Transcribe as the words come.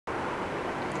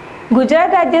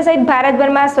गुजरात राज्य सहित भारतभर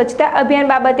में स्वच्छता अभियान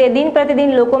बाबते दिन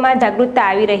प्रतिदिन लोगों में जागरूकता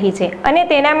आवी रही है अने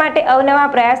तेना माटे अवनवा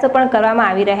प्रयासों पण करवामां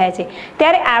आवी रह्या छे।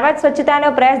 त्यारे आवा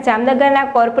स्वच्छतानो प्रयास जामनगरना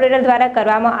कॉर्पोरेटर द्वारा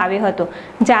करवामां आव्यो हतो।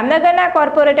 जामनगरना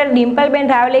कॉर्पोरेटर डिम्पलबेन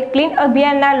रावले क्लीन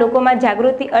अभियानना लोकोमां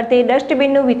जागृति अर्थे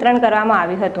डस्टबीननुं वितरण करवामां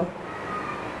आव्युं हतुं।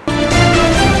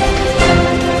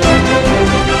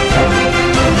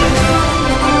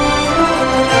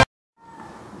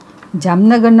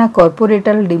 जामनगरना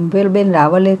कॉर्पोरेटर डिम्पलबेन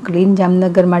रावले क्लीन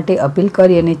जामनगर माटे अपील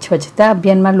करी अने स्वच्छता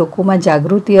अभियान में लोगों में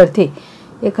जागृति अर्थे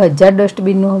 1000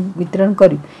 डस्टबीनનું वितरण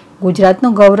कर्યું।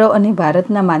 गुजरातનું गौरव અને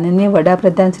ભારતના માનનીય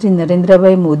વડાપ્રધાન શ્રી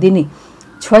નરેન્દ્રભાઈ મોદીની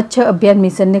સ્વચ્છ અભિયાન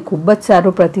મિશનને ખૂબ જ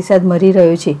સારો પ્રતિસાદ મળી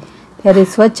રહ્યો છે। ત્યારે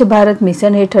સ્વચ્છ ભારત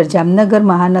મિશન હેઠળ જામનગર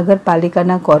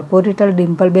મહાનગરપાલિકાના કોર્પોરેટર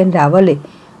ડિમ્પલબેન રાવલે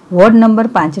વોર્ડ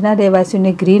નંબર 5ના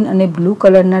રહેવાસીઓને ગ્રીન અને બ્લુ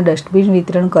કલરના ડસ્ટબિન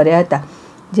વિતરણ કર્યા હતા,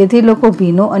 જેથી લોકો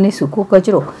ભીનો અને સૂકો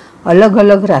કચરો અલગ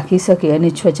અલગ રાખી શકે અને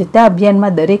સ્વચ્છતા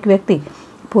અભિયાનમાં દરેક વ્યક્તિ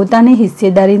પોતાની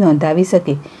હિસ્સેદારી નોંધાવી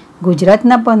શકે।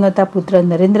 ગુજરાતના પનોતા પુત્ર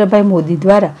નરેન્દ્રભાઈ મોદી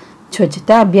દ્વારા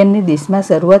સ્વચ્છતા અભિયાનની દેશમાં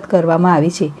શરૂઆત કરવામાં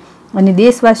આવી છે અને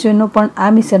દેશવાસીઓનો પણ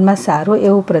આ મિશનમાં સારો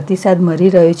એવો પ્રતિસાદ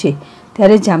મળી રહ્યો છે।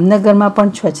 ત્યારે જામનગરમાં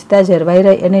પણ સ્વચ્છતા જળવાઈ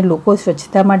રહે અને લોકો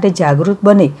સ્વચ્છતા માટે જાગૃત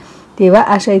બને તેવા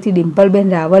આશયથી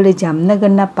ડિમ્પલબેન રાવલે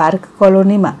જામનગરના પાર્ક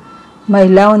કોલોનીમાં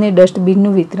મહિલાઓને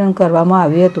ડસ્ટબિનનું વિતરણ કરવામાં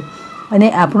આવ્યું હતું અને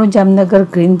આપણું જામનગર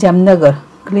ગ્રીન જામનગર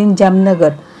ક્લીન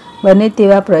જામનગર બને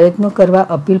તેવા પ્રયત્નો કરવા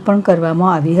અપીલ પણ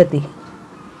કરવામાં આવી હતી।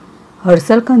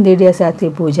 હર્ષલ ખંડેરિયા સાથે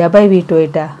ભોજાભાઈ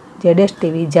વિટોએટા,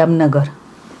 ZSTV જામનગર।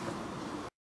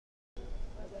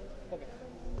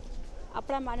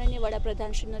 આપણા માનનીય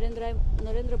વડાપ્રધાન શ્રી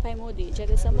નરેન્દ્રભાઈ મોદી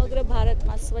જ્યારે સમગ્ર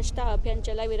ભારતમાં સ્વચ્છતા અભિયાન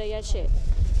ચલાવી રહ્યા છે,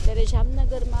 ત્યારે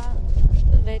જામનગરમાં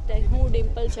રહેતા હું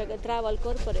ડિમ્પલ જગત રાવલ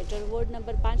કોર્પોરેટર વોર્ડ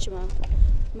નંબર 5માં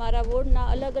મારા વોર્ડના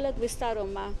અલગ અલગ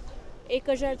વિસ્તારોમાં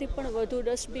 1000થી પણ વધુ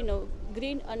ડસ્ટબિનો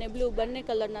ગ્રીન અને બ્લુ બંને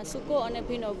કલરના સૂકો અને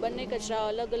ભીનો બંને કચરા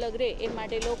અલગ અલગ રહે એ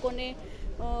માટે લોકોને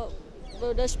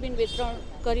ડસ્ટબિન વિતરણ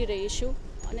કરી રહી છું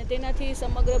અને તેનાથી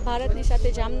સમગ્ર ભારતની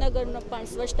સાથે જામનગરનો પણ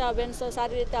સ્વચ્છતા અભિયાન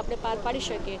સારી રીતે આપણે પાર પાડી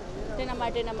શકીએ તેના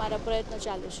માટેના મારા પ્રયત્નો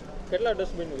ચાલુ છે। કેટલા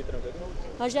ડસ્ટબિનનું વિતરણ કર્યું?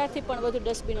 1000થી પણ વધુ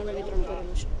ડસ્ટબિનોનું વિતરણ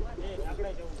કરેલું છે।